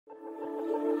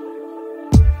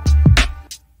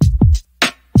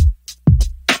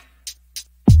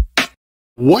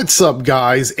What's up,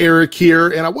 guys? Eric here,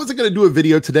 and I wasn't going to do a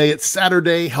video today. It's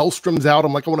Saturday. Hellstrom's out.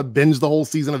 I'm like, I want to binge the whole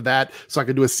season of that so I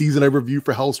can do a season overview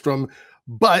for Hellstrom.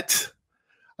 But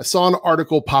I saw an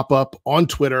article pop up on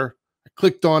Twitter. I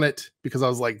clicked on it because I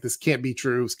was like, this can't be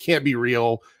true. This can't be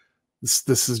real.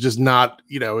 This is just not,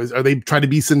 are they trying to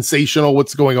be sensational?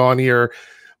 What's going on here?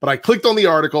 But I clicked on the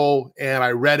article and I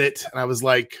read it and I was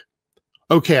like,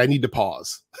 okay, I need to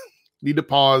pause.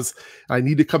 I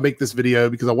need to come make this video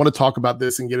because I want to talk about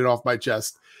this and get it off my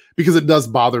chest because it does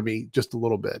bother me just a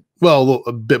little bit. Well,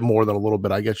 a bit more than a little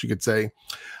bit, I guess you could say.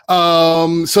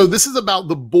 So this is about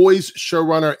The Boys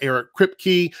showrunner Airrick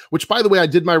Kripke, which, by the way, I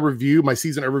did my review, my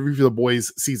season overview for The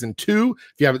Boys season 2.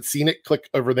 If you haven't seen it, click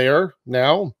over there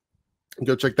now and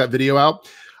go check that video out.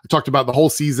 I talked about the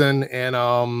whole season and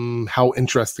how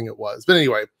interesting it was. But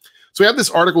anyway, so we have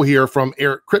this article here from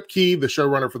Airrick Kripke, the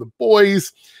showrunner for The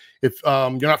Boys. If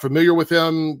you're not familiar with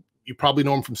him, you probably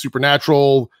know him from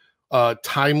Supernatural,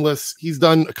 Timeless. He's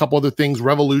done a couple other things,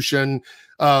 Revolution.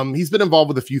 He's been involved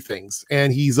with a few things,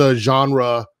 and he's a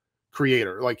genre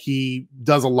creator. Like, he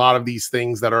does a lot of these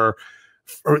things that are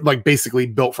like basically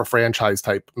built for franchise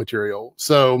type material.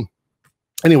 So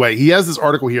anyway, he has this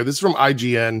article here. This is from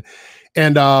IGN.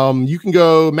 And you can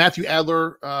go, Matthew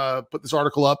Adler put this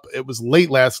article up. It was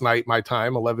late last night, my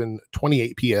time,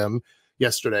 11:28 p.m.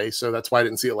 yesterday, so that's why I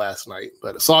didn't see it last night,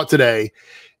 but I saw it today.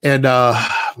 And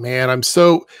man,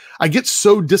 I get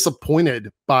so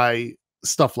disappointed by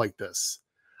stuff like this.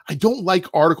 I don't like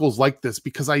articles like this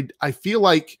because I feel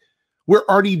like we're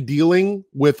already dealing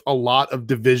with a lot of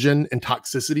division and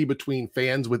toxicity between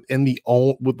fans within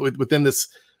within this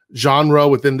genre,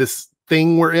 within this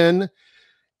thing we're in.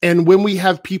 And when we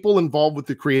have people involved with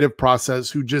the creative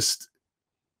process who just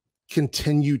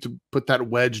continue to put that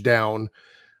wedge down,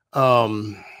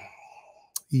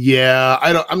 yeah,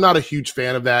 I'm not a huge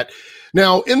fan of that.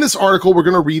 Now, in this article, we're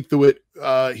going to read through it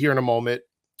here in a moment,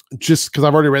 just because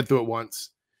I've already read through it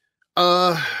once.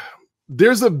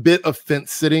 There's a bit of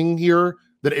fence sitting here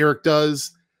that Airrick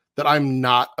does that I'm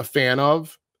not a fan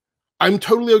of. I'm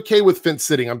totally okay with fence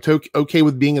sitting. I'm okay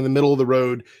with being in the middle of the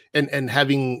road and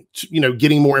having,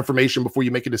 getting more information before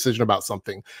you make a decision about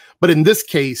something. But in this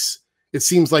case, it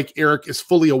seems like Airrick is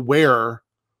fully aware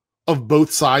of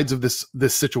both sides of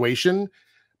this situation,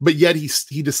 but yet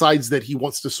he decides that he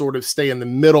wants to sort of stay in the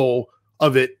middle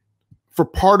of it for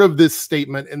part of this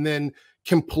statement and then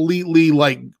completely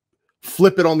like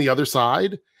flip it on the other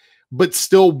side, but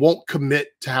still won't commit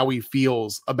to how he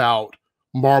feels about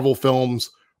Marvel films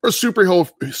or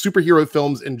superhero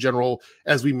films in general,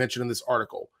 as we mentioned in this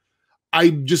article.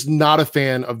 I'm just not a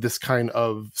fan of this kind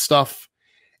of stuff.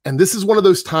 And this is one of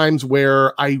those times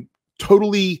where I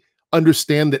totally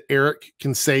understand that Airrick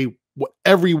can say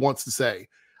whatever he wants to say.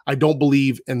 I don't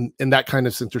believe in that kind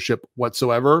of censorship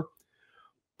whatsoever,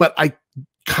 but I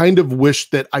kind of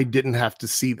wish that I didn't have to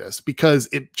see this because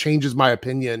it changes my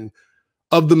opinion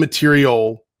of the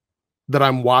material that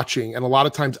I'm watching. And a lot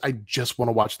of times I just want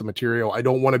to watch the material. I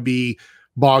don't want to be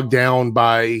bogged down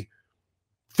by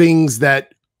things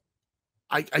that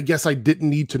I guess I didn't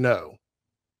need to know.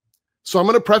 So I'm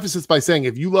going to preface this by saying,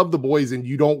 if you love The Boys and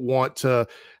you don't want to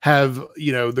have,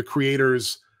 the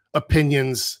creators'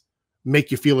 opinions make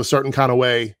you feel a certain kind of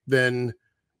way, then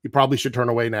you probably should turn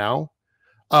away now.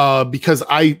 Because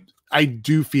I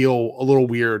do feel a little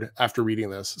weird after reading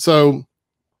this. So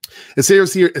it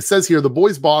says here, The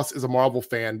Boys' boss is a Marvel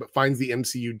fan, but finds the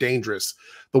MCU dangerous.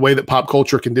 The way that pop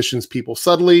culture conditions people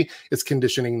subtly, it's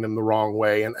conditioning them the wrong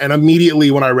way. And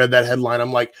immediately when I read that headline,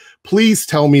 I'm like, please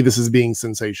tell me this is being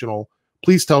sensational.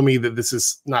 Please tell me that this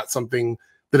is not something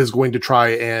that is going to try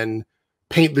and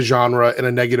paint the genre in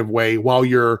a negative way while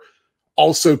you're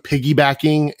also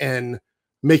piggybacking and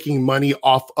making money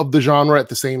off of the genre at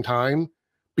the same time,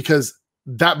 because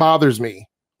that bothers me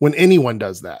when anyone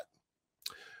does that.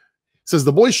 It says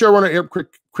The Boys showrunner Airrick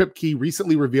Kripke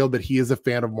recently revealed that he is a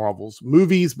fan of Marvel's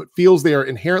movies, but feels they are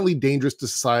inherently dangerous to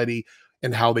society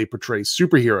and how they portray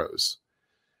superheroes.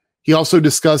 He also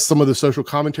discussed some of the social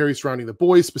commentary surrounding The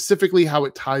Boys, specifically how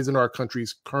it ties into our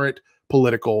country's current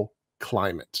political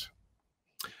climate.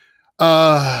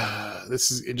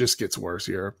 It just gets worse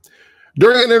here.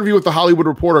 During an interview with The Hollywood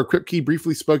Reporter, Kripke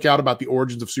briefly spoke out about the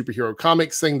origins of superhero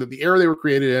comics, saying that the era they were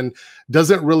created in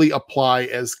doesn't really apply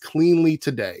as cleanly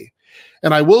today.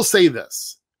 And I will say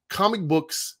this, comic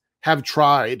books have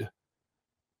tried,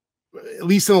 at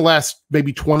least in the last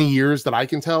maybe 20 years that I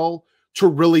can tell, to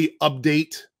really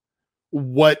update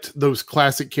what those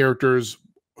classic characters,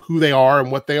 who they are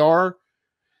and what they are.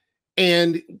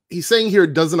 And he's saying here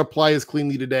it doesn't apply as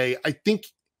cleanly today. I think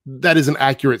that is an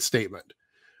accurate statement.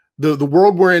 The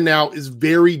world we're in now is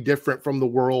very different from the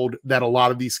world that a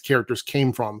lot of these characters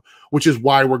came from, which is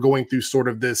why we're going through sort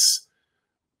of this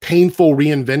painful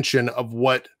reinvention of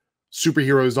what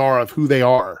superheroes are, of who they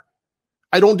are.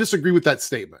 I don't disagree with that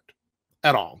statement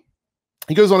at all.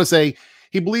 He goes on to say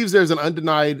he believes there's an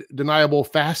undeniable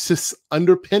fascist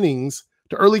underpinnings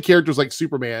to early characters like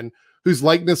Superman, whose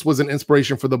likeness was an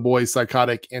inspiration for the boy's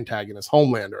psychotic antagonist,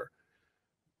 Homelander.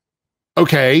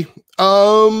 Okay.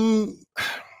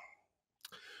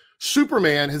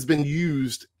 Superman has been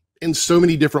used in so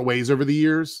many different ways over the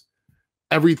years.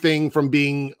 Everything from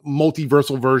being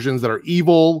multiversal versions that are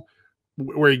evil,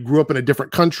 where he grew up in a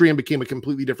different country and became a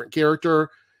completely different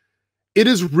character. It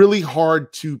is really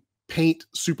hard to paint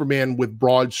Superman with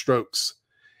broad strokes.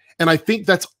 And I think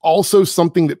that's also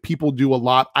something that people do a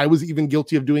lot. I was even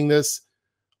guilty of doing this,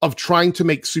 of trying to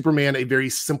make Superman a very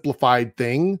simplified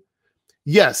thing.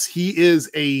 Yes, he is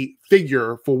a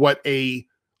figure for what a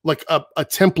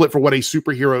template for what a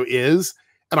superhero is.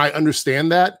 And I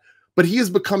understand that, but he has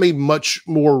become a much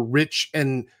more rich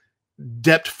and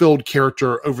depth-filled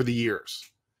character over the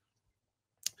years.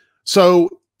 So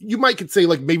you could say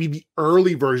like maybe the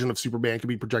early version of Superman could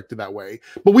be projected that way,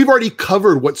 but we've already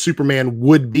covered what Superman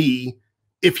would be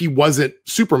if he wasn't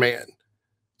Superman.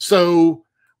 So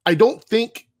I don't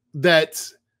think that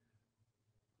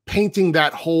painting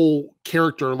that whole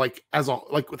character like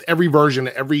with every version,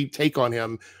 every take on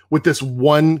him with this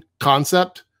one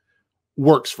concept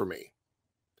works for me.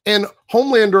 And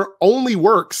Homelander only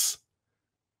works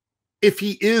if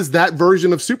he is that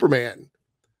version of Superman.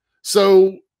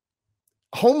 So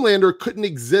Homelander couldn't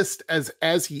exist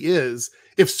as he is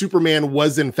if Superman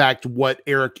was in fact what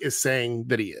Eric is saying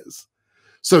that he is.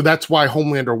 So that's why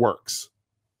Homelander works.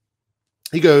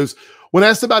 He goes, when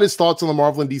asked about his thoughts on the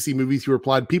Marvel and DC movies, he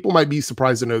replied, people might be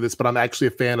surprised to know this, but I'm actually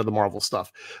a fan of the Marvel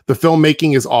stuff. The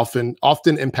filmmaking is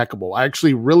often impeccable. I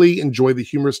actually really enjoy the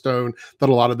humorous tone that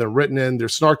a lot of them written in. They're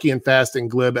snarky and fast and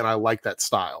glib, and I like that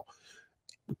style.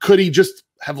 Could he just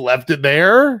have left it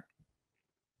there?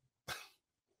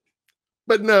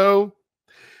 But no.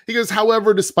 He goes,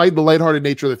 however, despite the lighthearted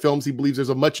nature of the films, he believes there's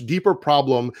a much deeper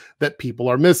problem that people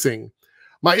are missing.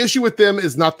 My issue with them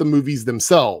is not the movies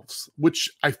themselves, which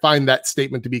I find that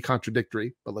statement to be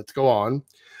contradictory, but let's go on.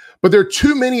 But there are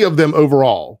too many of them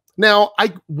overall. Now,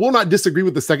 I will not disagree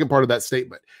with the second part of that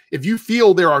statement. If you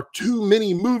feel there are too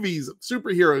many movies of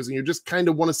superheroes and you just kind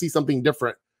of want to see something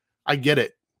different, I get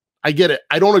it. I get it.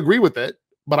 I don't agree with it,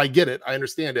 but I get it. I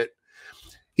understand it.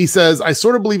 He says, I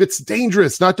sort of believe it's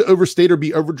dangerous not to overstate or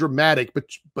be overdramatic,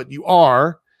 but you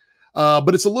are.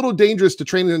 But it's a little dangerous to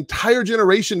train an entire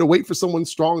generation to wait for someone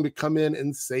strong to come in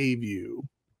and save you.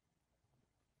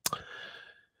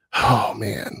 Oh,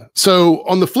 man. So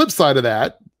on the flip side of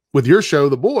that, with your show,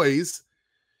 The Boys,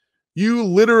 you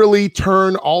literally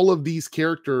turn all of these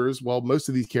characters, well, most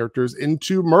of these characters,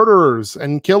 into murderers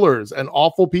and killers and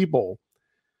awful people.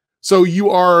 So you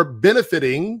are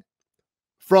benefiting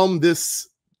from this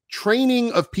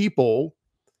training of people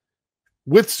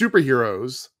with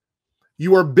superheroes.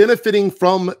 You are benefiting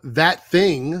from that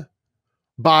thing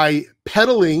by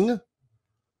peddling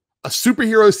a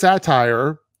superhero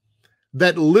satire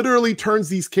that literally turns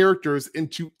these characters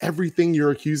into everything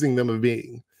you're accusing them of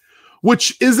being,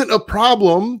 which isn't a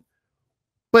problem,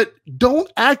 but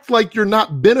don't act like you're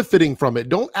not benefiting from it.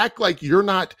 Don't act like you're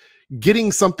not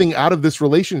getting something out of this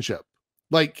relationship.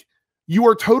 Like, you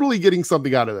are totally getting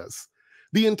something out of this.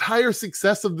 The entire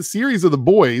success of the series of The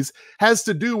Boys has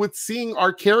to do with seeing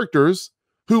our characters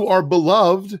who are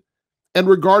beloved and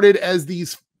regarded as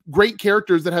these great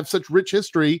characters that have such rich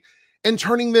history and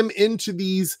turning them into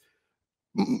these,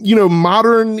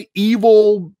 modern,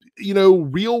 evil,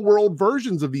 real world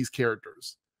versions of these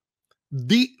characters.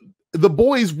 The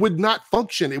Boys would not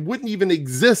function. It wouldn't even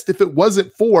exist if it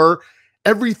wasn't for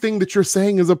everything that you're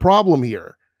saying is a problem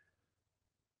here.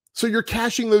 So you're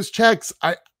cashing those checks.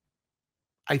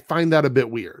 I find that a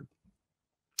bit weird.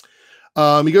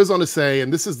 He goes on to say,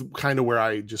 and this is kind of where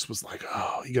I just was like,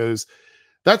 oh, he goes,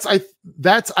 that's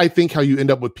I think how you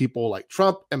end up with people like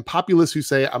Trump and populists who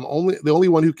say I'm the only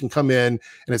one who can come in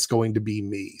and it's going to be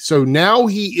me. So now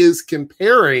he is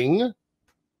comparing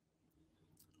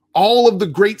all of the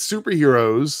great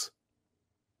superheroes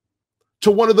to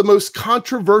one of the most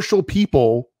controversial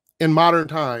people in modern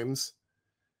times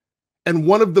and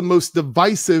one of the most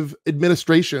divisive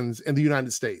administrations in the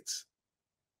United States.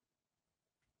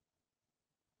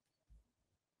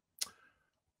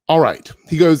 All right.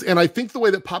 He goes, and I think the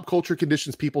way that pop culture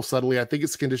conditions people subtly, I think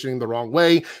it's conditioning the wrong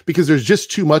way because there's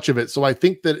just too much of it. So I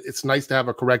think that it's nice to have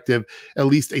a corrective, at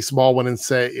least a small one, and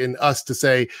say in us to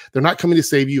say, they're not coming to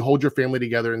save you. Hold your family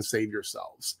together and save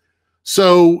yourselves.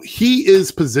 So he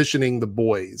is positioning The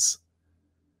Boys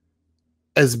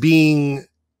as being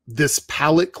this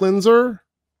palate cleanser,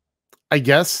 I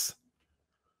guess,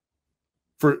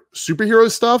 for superhero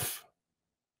stuff.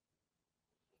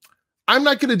 I'm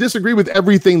not going to disagree with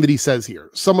everything that he says here.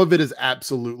 Some of it is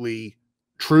absolutely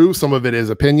true. Some of it is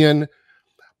opinion.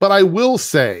 But I will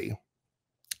say,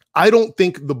 I don't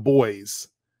think The Boys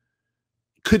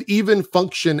could even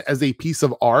function as a piece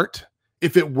of art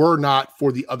if it were not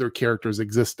for the other characters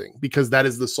existing, because that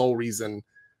is the sole reason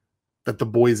that The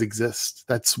Boys exist.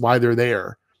 That's why they're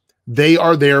there. They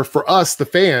are there for us, the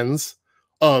fans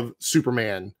of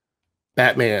Superman,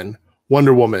 Batman,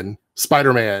 Wonder Woman,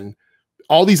 Spider-Man,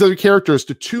 all these other characters,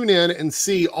 to tune in and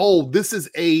see, oh, this is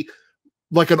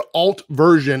like an alt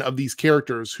version of these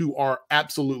characters who are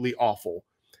absolutely awful.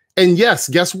 And yes,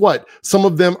 guess what? Some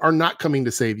of them are not coming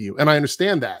to save you. And I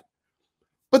understand that.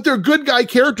 But they're good guy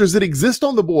characters that exist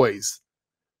on The Boys.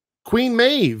 Queen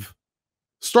Maeve,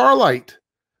 Starlight.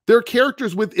 There are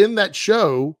characters within that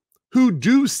show who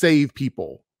do save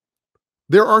people.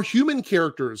 There are human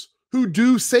characters who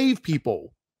do save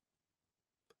people.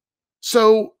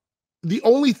 So the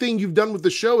only thing you've done with the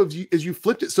show is you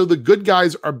flipped it so the good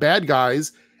guys are bad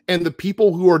guys and the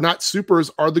people who are not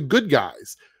supers are the good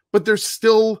guys. But they're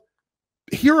still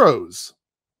heroes.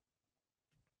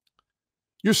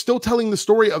 You're still telling the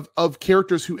story of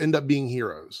characters who end up being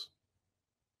heroes.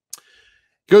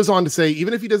 Goes on to say,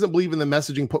 even if he doesn't believe in the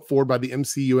messaging put forward by the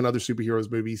MCU and other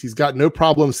superheroes movies, he's got no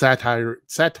problem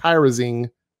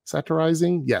satirizing,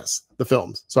 yes, the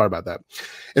films. Sorry about that.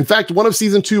 In fact, one of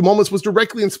season 2 moments was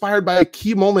directly inspired by a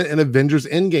key moment in Avengers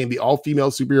Endgame. The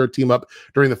all-female superhero team up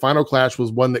during the final clash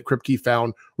was one that Kripke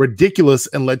found ridiculous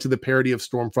and led to the parody of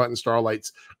Stormfront and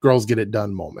Starlight's "Girls Get It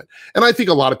Done" moment. And I think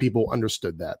a lot of people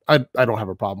understood that. I don't have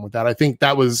a problem with that. I think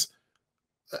that was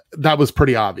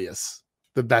pretty obvious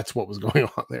that that's what was going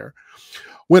on there.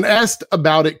 When asked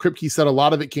about it, Kripke said a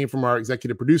lot of it came from our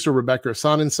executive producer, Rebecca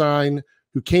Sonnenschein,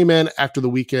 who came in after the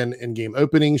weekend in game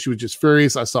opening. She was just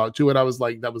furious. I saw it to it. I was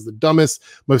like, that was the dumbest,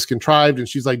 most contrived. And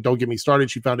she's like, don't get me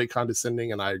started. She found it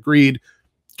condescending, and I agreed.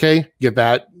 Okay, get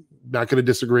that. Not going to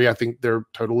disagree. I think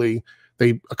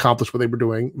they accomplished what they were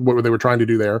doing, what they were trying to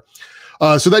do there.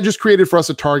 So that just created for us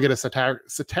a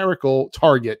satirical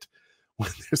target.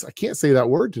 I can't say that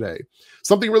word today.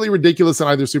 Something really ridiculous in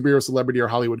either superhero, celebrity, or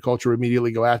Hollywood culture,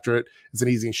 immediately go after it. It's an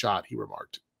easy shot, he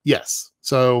remarked. Yes.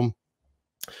 So, and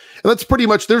that's pretty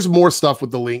much, there's more stuff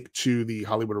with the link to the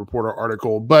Hollywood Reporter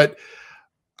article, but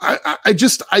I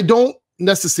don't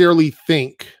necessarily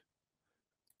think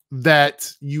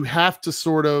that you have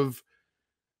to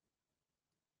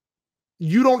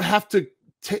you don't have to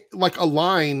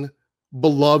align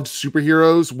beloved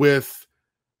superheroes with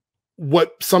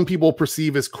what some people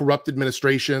perceive as corrupt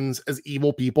administrations, as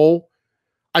evil people.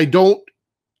 I get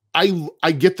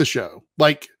the show.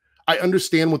 Like, I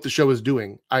understand what the show is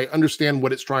doing. I understand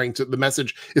what the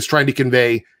message is trying to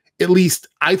convey. At least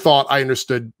I thought I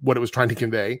understood what it was trying to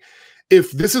convey.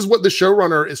 If this is what the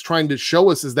showrunner is trying to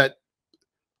show us, is that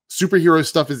superhero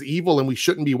stuff is evil and we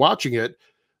shouldn't be watching it,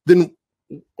 then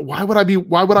why would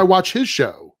I watch his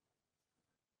show?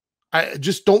 I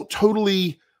just don't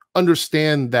totally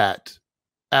understand that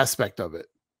aspect of it.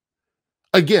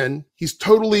 Again, he's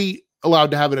totally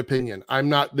allowed to have an opinion. I'm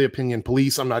not the opinion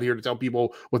police. I'm not here to tell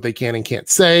people what they can and can't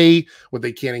say, what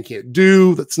they can and can't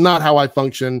do. That's not how I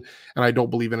function, and I don't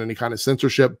believe in any kind of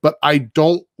censorship. But I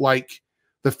don't like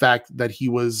the fact that he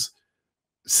was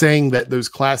saying that those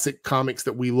classic comics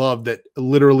that we love, that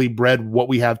literally bred what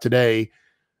we have today,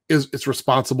 it's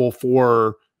responsible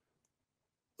for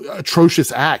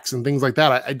atrocious acts and things like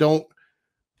that.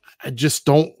 I just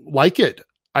don't like it.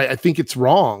 I think it's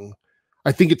wrong.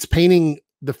 I think it's painting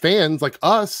the fans, like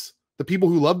us, the people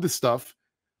who love this stuff,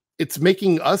 it's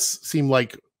making us seem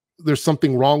like there's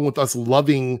something wrong with us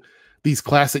loving these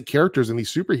classic characters and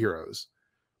these superheroes.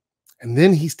 And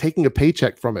then he's taking a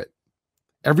paycheck from it.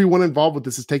 Everyone involved with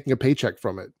this is taking a paycheck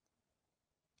from it.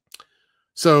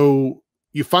 So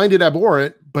you find it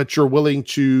abhorrent, but you're willing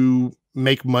to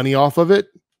make money off of it.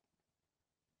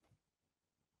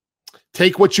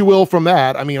 Take what you will from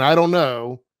that. I mean, I don't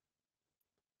know.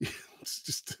 It's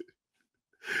just,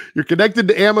 you're connected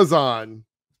to Amazon.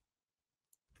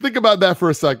 Think about that for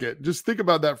a second. Just think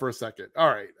about that for a second. All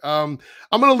right. I'm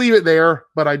going to leave it there,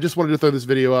 but I just wanted to throw this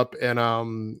video up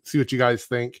and see what you guys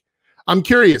think. I'm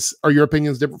curious. Are your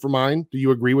opinions different from mine? Do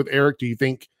you agree with Eric? Do you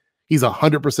think he's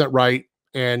 100% right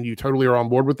and you totally are on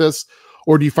board with this?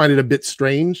 Or do you find it a bit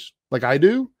strange, like I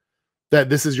do, that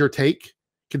this is your take,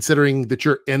 considering that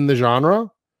you're in the genre?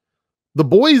 The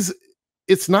Boys,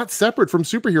 it's not separate from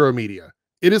superhero media.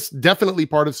 It is definitely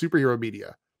part of superhero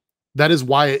media. That is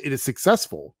why it is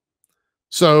successful.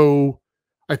 So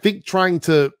I think trying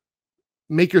to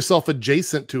make yourself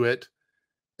adjacent to it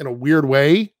in a weird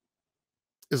way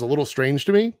is a little strange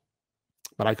to me,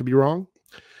 but I could be wrong.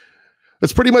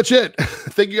 That's pretty much it.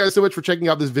 Thank you guys so much for checking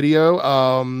out this video.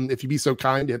 If you'd be so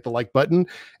kind to hit the like button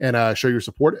and show your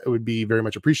support, it would be very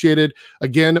much appreciated.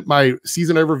 Again, my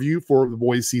season overview for The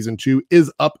Boys Season 2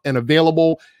 is up and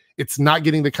available. It's not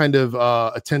getting the kind of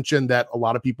attention that a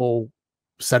lot of people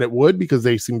said it would because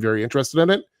they seem very interested in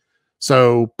it.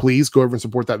 So please go over and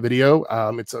support that video.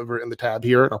 It's over in the tab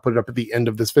here, and I'll put it up at the end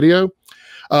of this video.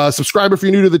 Subscribe if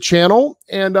you're new to the channel,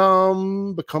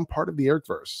 and become part of the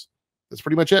Airrickverse. That's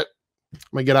pretty much it. I'm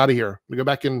gonna get out of here. I'm gonna go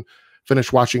back and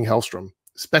finish watching Hellstrom.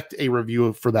 Expect a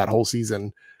review for that whole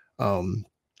season on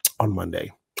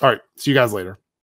Monday. All right, see you guys later.